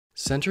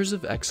Centers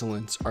of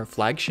Excellence are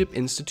flagship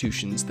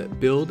institutions that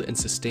build and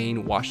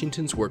sustain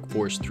Washington's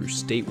workforce through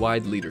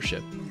statewide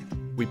leadership.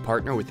 We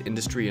partner with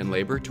industry and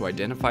labor to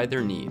identify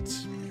their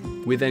needs.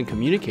 We then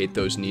communicate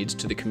those needs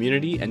to the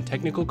community and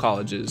technical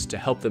colleges to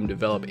help them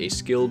develop a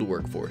skilled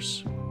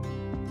workforce.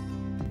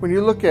 When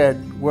you look at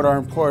what our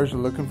employers are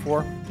looking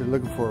for, they're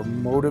looking for a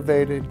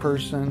motivated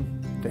person.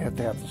 They have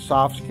to have the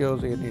soft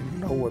skills. They need to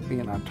know what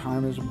being on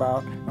time is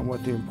about and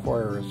what the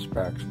employer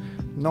expects.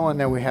 Knowing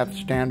that we have to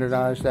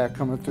standardize that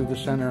coming through the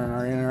center in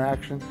our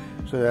interaction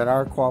so that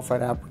our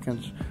qualified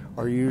applicants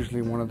are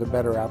usually one of the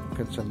better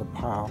applicants in the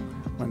pile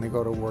when they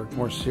go to work.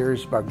 More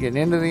serious about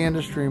getting into the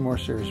industry, more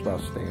serious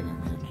about staying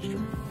in the industry.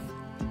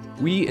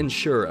 We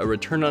ensure a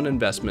return on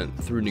investment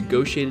through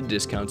negotiated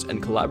discounts and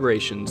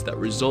collaborations that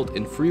result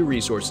in free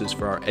resources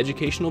for our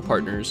educational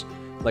partners,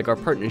 like our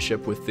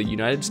partnership with the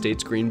United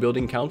States Green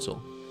Building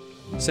Council.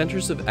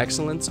 Centers of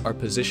Excellence are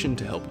positioned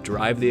to help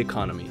drive the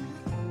economy.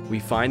 We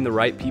find the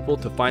right people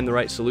to find the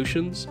right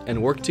solutions and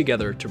work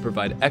together to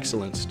provide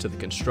excellence to the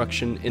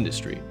construction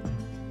industry.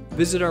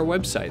 Visit our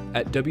website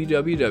at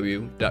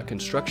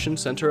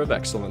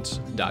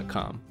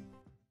www.constructioncenterofexcellence.com.